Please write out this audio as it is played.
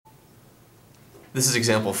This is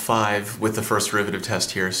example 5 with the first derivative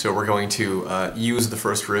test here. So we're going to use the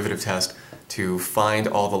first derivative test to find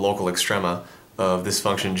all the local extrema of this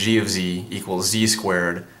function g of z equals z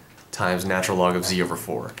squared times natural log of z over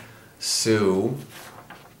 4. So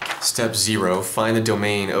step 0, find the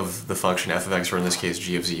domain of the function f of x, or in this case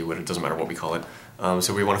g of z, it doesn't matter what we call it.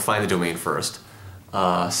 So we want to find the domain first.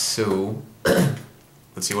 So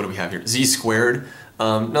let's see, what do we have here? Z squared.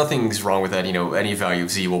 Nothing's wrong with that, you know, any value of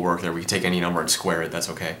z will work there. We can take any number and square it, that's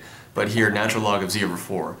okay. But here, natural log of z over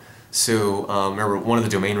 4. So remember, one of the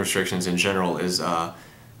domain restrictions in general is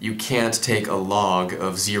you can't take a log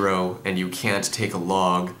of 0 and you can't take a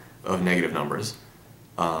log of negative numbers.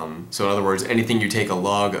 So in other words, anything you take a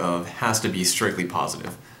log of has to be strictly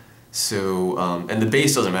positive. So, and the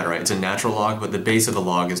base doesn't matter, right? It's a natural log, but the base of the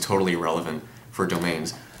log is totally irrelevant for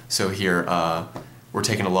domains. So here, we're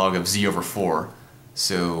taking a log of z over 4.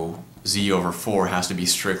 So z over 4 has to be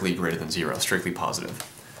strictly greater than 0, strictly positive.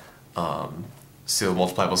 So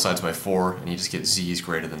multiply both sides by 4 and you just get z is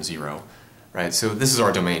greater than 0. Right? So this is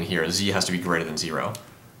our domain here. Z has to be greater than 0.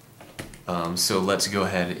 So let's go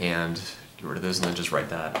ahead and get rid of this and then just write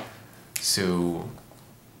that. So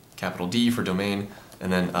capital D for domain,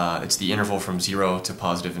 and then it's the interval from 0 to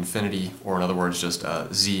positive infinity, or in other words, just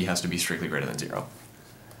z has to be strictly greater than 0.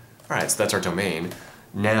 Alright, so that's our domain.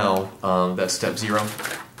 Now, that's step 0.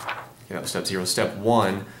 Step 0. Step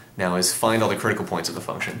 1 now is find all the critical points of the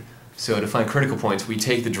function. So to find critical points, we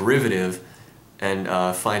take the derivative and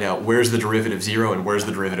find out where's the derivative 0 and where's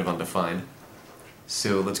the derivative undefined.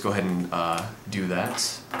 So let's go ahead and do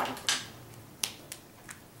that.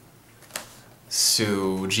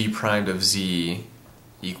 So g primed of z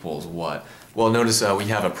equals what? Well, notice we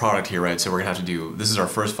have a product here, right? So we're going to have to do, this is our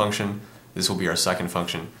first function, this will be our second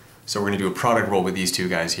function. So we're going to do a product rule with these two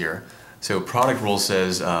guys here. So product rule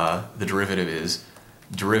says the derivative is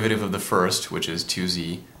derivative of the first, which is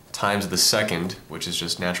 2z, times the second, which is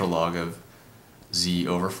just natural log of z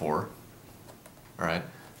over 4. Alright,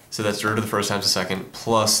 so that's derivative of the first times the second,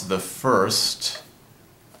 plus the first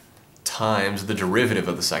times the derivative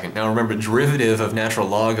of the second. Now remember, derivative of natural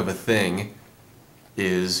log of a thing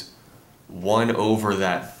is 1 over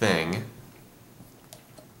that thing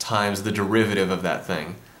times the derivative of that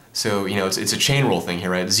thing. So, you know, it's a chain rule thing here,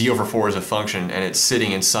 right? Z over 4 is a function, and it's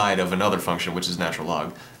sitting inside of another function, which is natural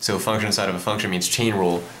log. So function inside of a function means chain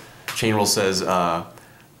rule. Chain rule says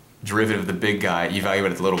derivative of the big guy,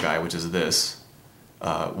 evaluate at the little guy, which is this.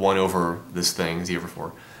 1 over this thing, z over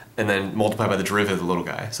 4. And then multiply by the derivative of the little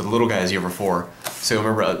guy. So the little guy is z over 4. So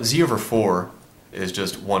remember, z over 4 is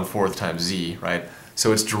just 1/4 times z, right?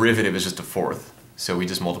 So its derivative is just a fourth. So we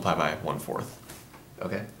just multiply by 1/4.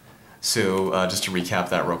 Okay? So just to recap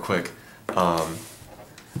that real quick,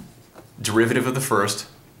 derivative of the first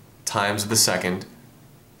times the second,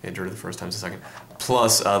 derivative of the first times the second,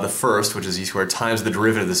 plus the first, which is z squared, times the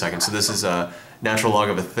derivative of the second. So this is a natural log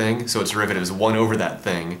of a thing, so its derivative is 1 over that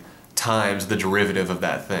thing times the derivative of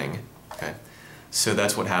that thing. Okay, so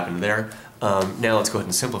that's what happened there. Now let's go ahead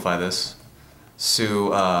and simplify this. So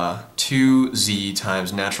 2z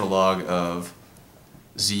times natural log of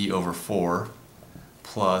z over 4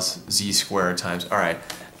 plus z squared times, alright,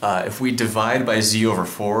 if we divide by z over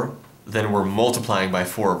 4, then we're multiplying by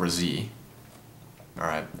 4 over z.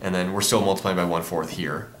 Alright, and then we're still multiplying by 1/4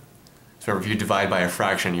 here. So remember, if you divide by a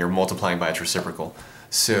fraction, you're multiplying by its reciprocal.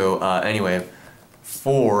 So anyway,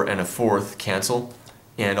 4 and a fourth cancel,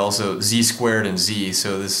 and also z squared and z,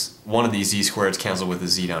 so this one of these z squareds cancel with the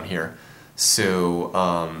z down here. So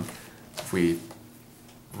if we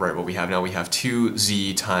write what we have now, we have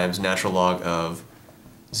 2z times natural log of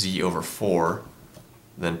z over 4,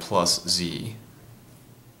 then plus z.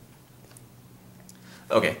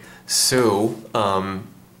 Okay, so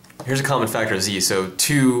here's a common factor of z. So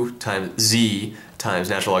 2 times z times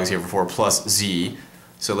natural log of z over 4 plus z.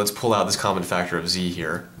 So let's pull out this common factor of z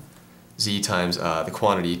here. Z times the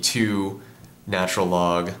quantity 2 natural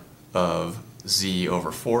log of z over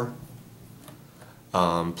 4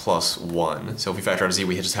 plus 1. So if we factor out z,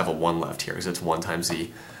 we just have a 1 left here because it's 1 times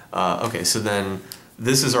z. Okay, so then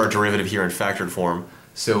this is our derivative here in factored form.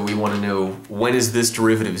 So we want to know, when is this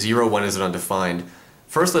derivative 0, when is it undefined?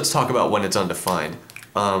 First, let's talk about when it's undefined.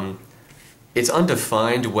 It's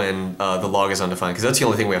undefined when the log is undefined, because that's the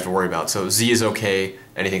only thing we have to worry about. So z is okay,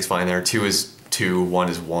 anything's fine there. 2 is 2, 1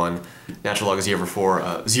 is 1. Natural log of z over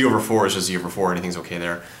 4. Z over 4 is just z over 4, anything's okay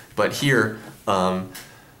there. But here,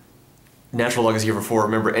 natural log of z over 4,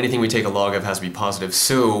 remember, anything we take a log of has to be positive.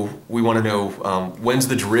 So we want to know when's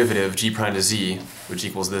the derivative g prime to z, which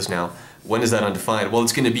equals this now. When is that undefined? Well,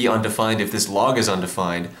 it's going to be undefined if this log is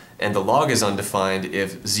undefined, and the log is undefined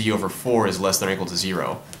if z over 4 is less than or equal to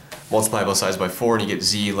 0. multiply both sides by 4, and you get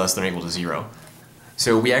z less than or equal to 0.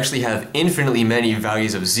 So we actually have infinitely many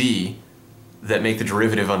values of z that make the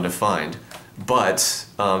derivative undefined. But,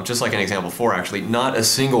 just like in example 4 actually, not a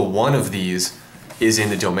single one of these is in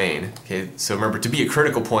the domain. Okay, so remember, to be a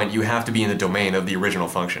critical point, you have to be in the domain of the original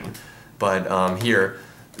function. But here,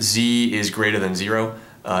 z is greater than 0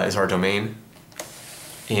 is our domain.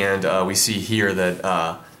 And we see here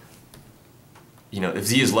that if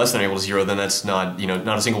z is less than or equal to 0, then that's not,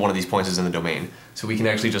 not a single one of these points is in the domain. So we can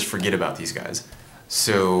actually just forget about these guys.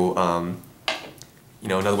 So,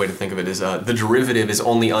 another way to think of it is the derivative is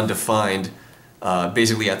only undefined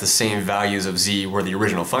basically at the same values of z where the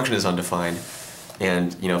original function is undefined.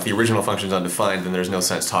 And, if the original function is undefined, then there's no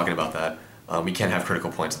sense talking about that. We can't have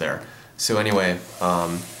critical points there. So anyway,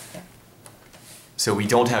 so we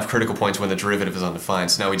don't have critical points when the derivative is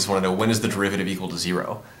undefined. So now we just want to know, when is the derivative equal to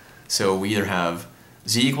 0? So we either have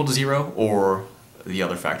z equal to 0 or the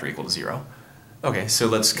other factor equal to 0. Okay, so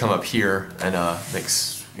let's come up here and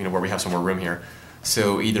mix, where we have some more room here.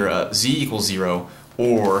 So either z equals 0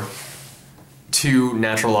 or 2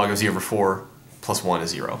 natural log of z over 4 plus 1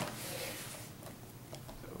 is 0.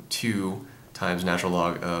 So 2 times natural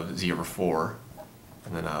log of z over 4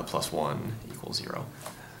 and then plus 1 equals 0.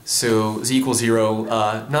 So z equals 0,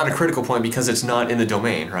 not a critical point because it's not in the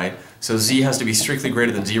domain, right? So z has to be strictly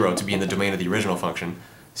greater than 0 to be in the domain of the original function.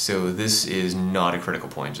 So this is not a critical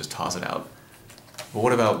point, just toss it out. But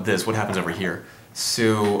what about this? What happens over here?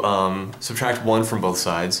 So subtract 1 from both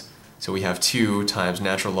sides. So we have 2 times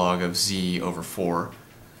natural log of z over 4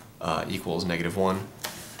 equals negative 1.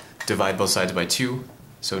 Divide both sides by 2.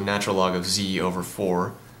 So natural log of z over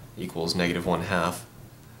 4 equals negative 1/2.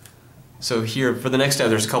 So here, for the next step,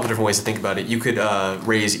 there's a couple different ways to think about it. You could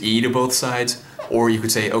raise e to both sides, or you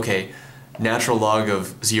could say, okay, natural log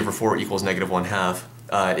of z over 4 equals negative 1/2.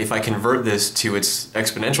 If I convert this to its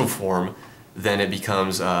exponential form, then it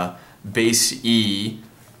becomes base e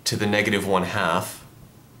to the negative 1/2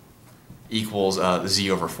 equals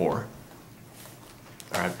z over 4.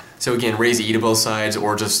 Alright, so again, raise e to both sides,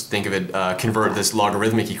 or just think of it, convert this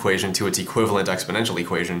logarithmic equation to its equivalent exponential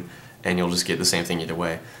equation, and you'll just get the same thing either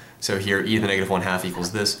way. So here, e to the negative 1/2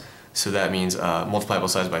 equals this, so that means multiply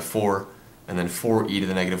both sides by 4, and then 4e to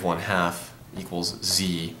the negative 1/2 equals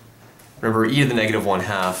z. Remember, e to the negative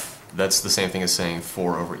 1/2, that's the same thing as saying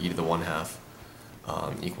 4 over e to the 1/2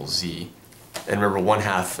 equals z. And remember,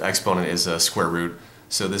 1/2 exponent is a square root,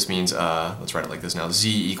 so this means, let's write it like this now,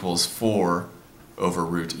 z equals 4 over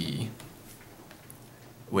root e,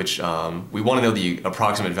 which we want to know the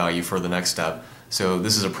approximate value for the next step. So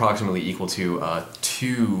this is approximately equal to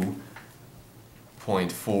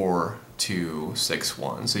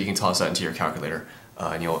 2.4261. So you can toss that into your calculator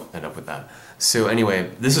and you'll end up with that. So anyway,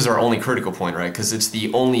 this is our only critical point, right? Because it's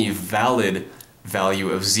the only valid value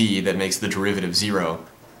of z that makes the derivative 0.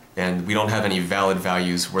 And we don't have any valid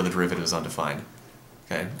values where the derivative is undefined.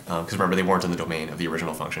 Okay? Because remember, they weren't in the domain of the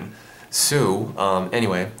original function. So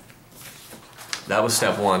anyway, that was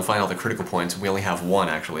step 1, find all the critical points. We only have one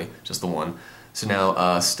actually, just the one. So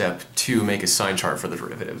now step 2, make a sign chart for the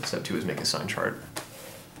derivative. Step 2 is make a sign chart.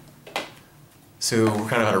 So we're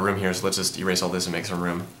kind of out of room here, so let's just erase all this and make some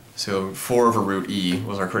room. So 4 over root e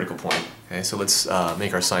was our critical point. Okay, so let's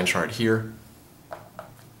make our sign chart here.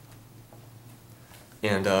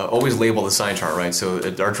 And always label the sign chart, right? So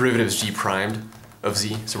our derivative is g primed of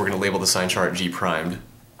z, so we're going to label the sign chart g primed.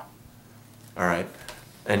 Alright,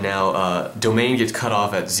 and now domain gets cut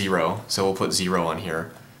off at 0, so we'll put 0 on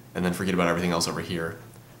here, and then forget about everything else over here.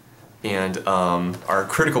 And our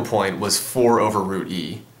critical point was 4 over root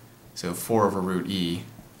e. So 4 over root e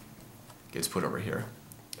gets put over here.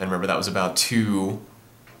 And remember, that was about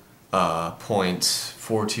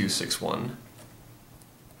 2.4261.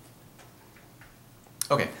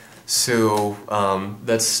 Okay, so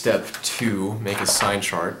that's step 2, make a sign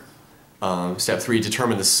chart. Step 3,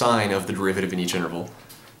 determine the sign of the derivative in each interval.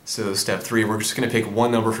 So step 3, we're just going to pick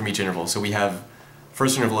one number from each interval. So we have,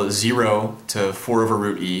 first interval is 0 to 4 over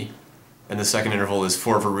root e, and the second interval is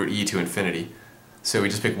 4 over root e to infinity. So we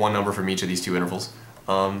just pick one number from each of these two intervals.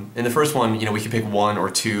 In the first one, we could pick 1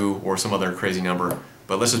 or 2 or some other crazy number,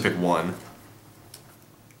 but let's just pick 1.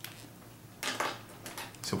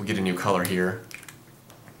 So we'll get a new color here.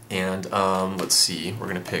 And let's see, we're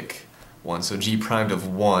going to pick 1. So g primed of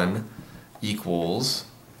 1 equals,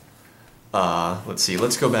 let's see,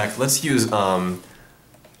 let's go back, let's use,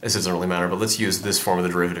 this doesn't really matter, but let's use this form of the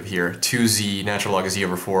derivative here, 2z natural log of z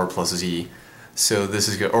over 4 plus z. So this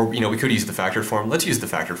is good, or we could use the factored form. Let's use the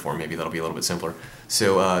factored form, maybe that'll be a little bit simpler.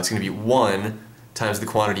 So it's going to be 1 times the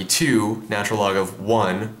quantity 2 natural log of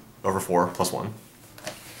 1 over 4 plus 1.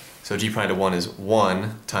 So So g prime of 1 is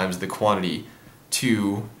 1 times the quantity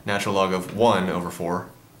 2 natural log of 1 over 4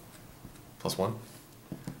 plus 1.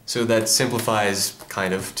 So that simplifies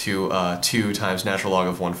kind of to 2 times natural log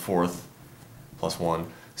of 1/4 plus 1.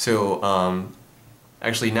 So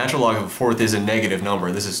actually natural log of 1/4 is a negative number.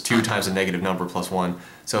 This is 2 times a negative number plus 1.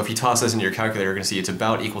 So if you toss this into your calculator, you're going to see it's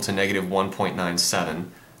about equal to negative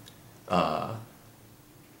 1.97,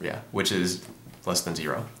 which is less than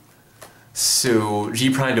 0. So g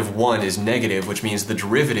prime of 1 is negative, which means the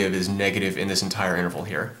derivative is negative in this entire interval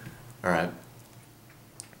here. All right.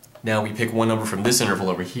 Now we pick one number from this interval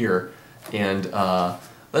over here, and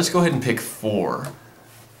let's go ahead and pick 4.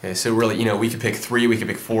 Okay, so really, we could pick 3, we could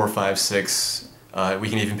pick 4, 5, 6, we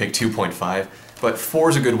can even pick 2.5, but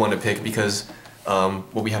 4 is a good one to pick because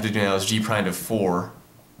what we have to do now is g prime of 4.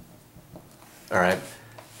 All right,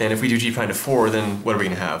 and if we do g prime of 4, then what are we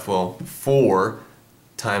going to have? Well, 4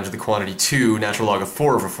 times the quantity 2 natural log of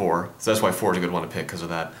 4 over 4, so that's why 4 is a good one to pick because of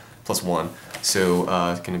that, plus 1. So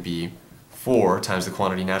it's going to be 4 times the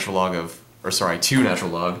quantity natural log of, 2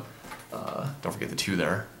 natural log, don't forget the 2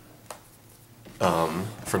 there,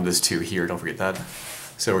 from this 2 here, don't forget that.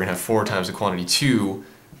 So we're going to have 4 times the quantity 2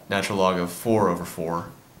 natural log of 4 over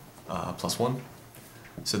 4 plus 1.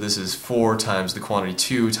 So this is 4 times the quantity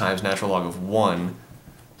 2 times natural log of 1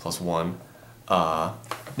 plus 1.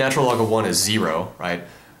 Natural log of 1 is 0, right?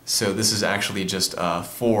 So this is actually just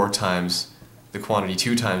 4 times the quantity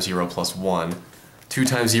 2 times 0 plus 1. 2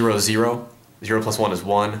 times 0 is 0. 0 plus 1 is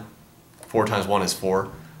 1. 4 times 1 is 4.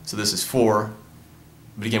 So this is 4.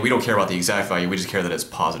 But again, we don't care about the exact value, we just care that it's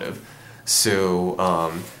positive. So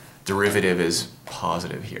derivative is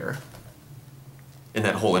positive here in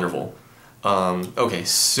that whole interval. Okay,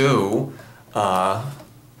 so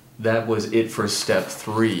that was it for step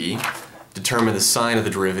 3. Determine the sign of the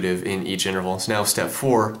derivative in each interval. So now step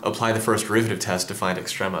 4, apply the first derivative test to find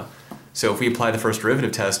extrema. So if we apply the first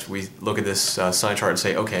derivative test, we look at this sign chart and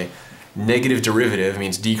say, okay, negative derivative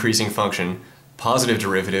means decreasing function, positive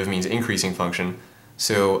derivative means increasing function.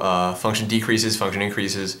 So function decreases, function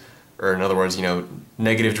increases, or in other words,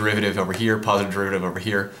 negative derivative over here, positive derivative over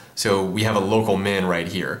here. So we have a local min right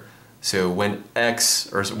here. So when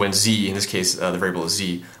when z, in this case the variable is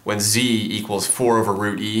z, when z equals 4 over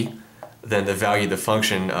root e, then the value of the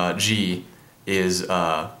function g is,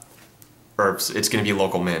 it's going to be a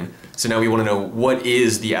local min. So now we want to know what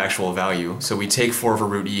is the actual value. So we take 4 over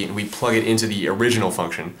root e and we plug it into the original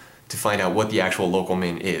function to find out what the actual local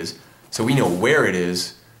min is. So we know where it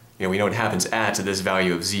is, we know it happens at this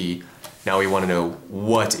value of z. Now we want to know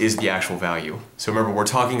what is the actual value. So remember, we're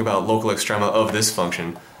talking about local extrema of this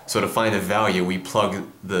function. So to find the value, we plug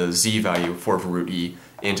the z value, 4 over root e,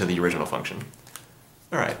 into the original function.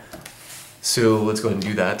 All right, so let's go ahead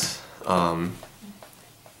and do that.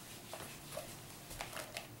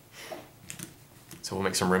 So we'll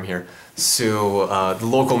make some room here. So the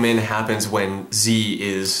local min happens when z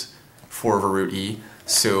is 4 over root e.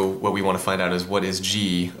 So what we want to find out is what is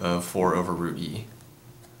g of 4 over root e.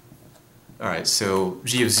 Alright, so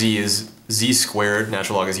g of z is z squared,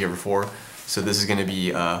 natural log of z over 4. So this is going to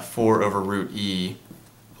be 4 over root e,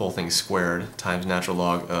 whole thing squared, times natural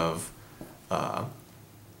log of 4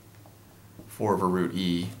 over root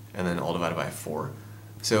e, and then all divided by 4.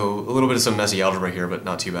 So a little bit of some messy algebra here, but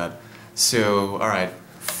not too bad. So, alright,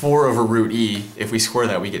 4 over root e, if we square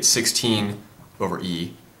that, we get 16 over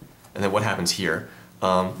e. And then what happens here?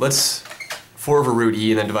 Let's 4 over root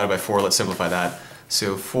e and then divided by 4, let's simplify that.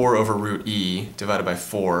 So 4 over root e divided by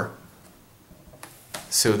 4.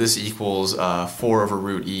 So this equals 4 over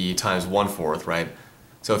root e times 1/4, right?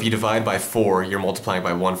 So if you divide by 4, you're multiplying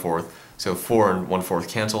by 1/4. So 4 and 1/4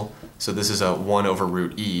 cancel. So this is a 1 over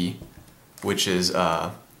root e, which is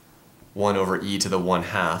 1 over e to the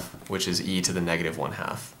 1/2, which is e to the negative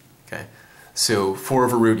 1/2. Okay, so 4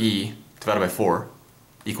 over root e divided by 4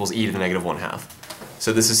 equals e to the negative 1/2.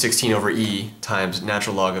 So this is 16 over e times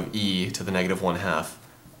natural log of e to the negative 1/2.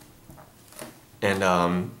 And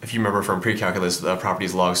if you remember from pre-calculus,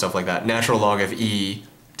 properties, log, stuff like that, natural log of e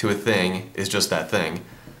to a thing is just that thing.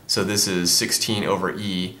 So this is 16 over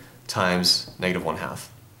e times negative 1/2.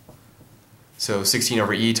 So 16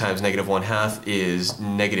 over e times negative 1/2 is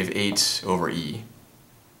negative 8 over e.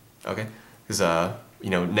 Okay, because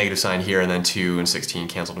negative sign here and then 2 and 16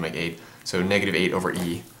 cancel to make 8. So negative 8 over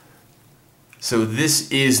e. So this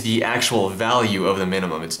is the actual value of the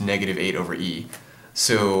minimum. It's negative 8 over e.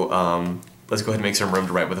 So let's go ahead and make some room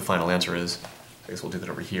to write what the final answer is. I guess we'll do that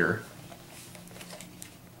over here.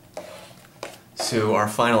 So our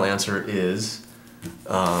final answer is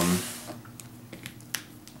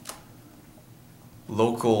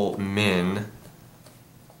local min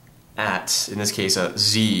at, in this case,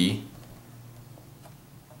 z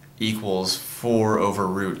equals 4 over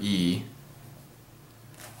root e,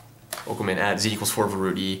 local min at z equals 4 over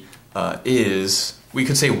root e, is, we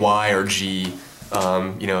could say y or g,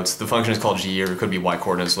 it's, the function is called g, or it could be y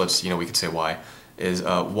coordinates, let's, we could say y, is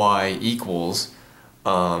y equals,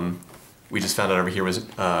 we just found out over here was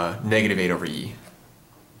negative 8 over e.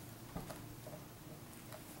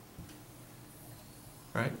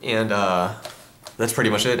 Right, and that's pretty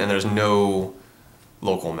much it, and there's no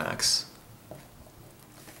local max.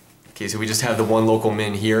 Okay, so we just have the one local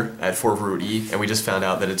min here at 4 over root e, and we just found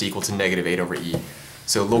out that it's equal to negative 8 over e.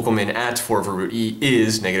 So local min at 4 over root e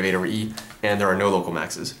is negative 8 over e, and there are no local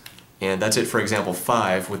maxes. And that's it for example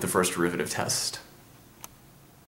 5 with the first derivative test.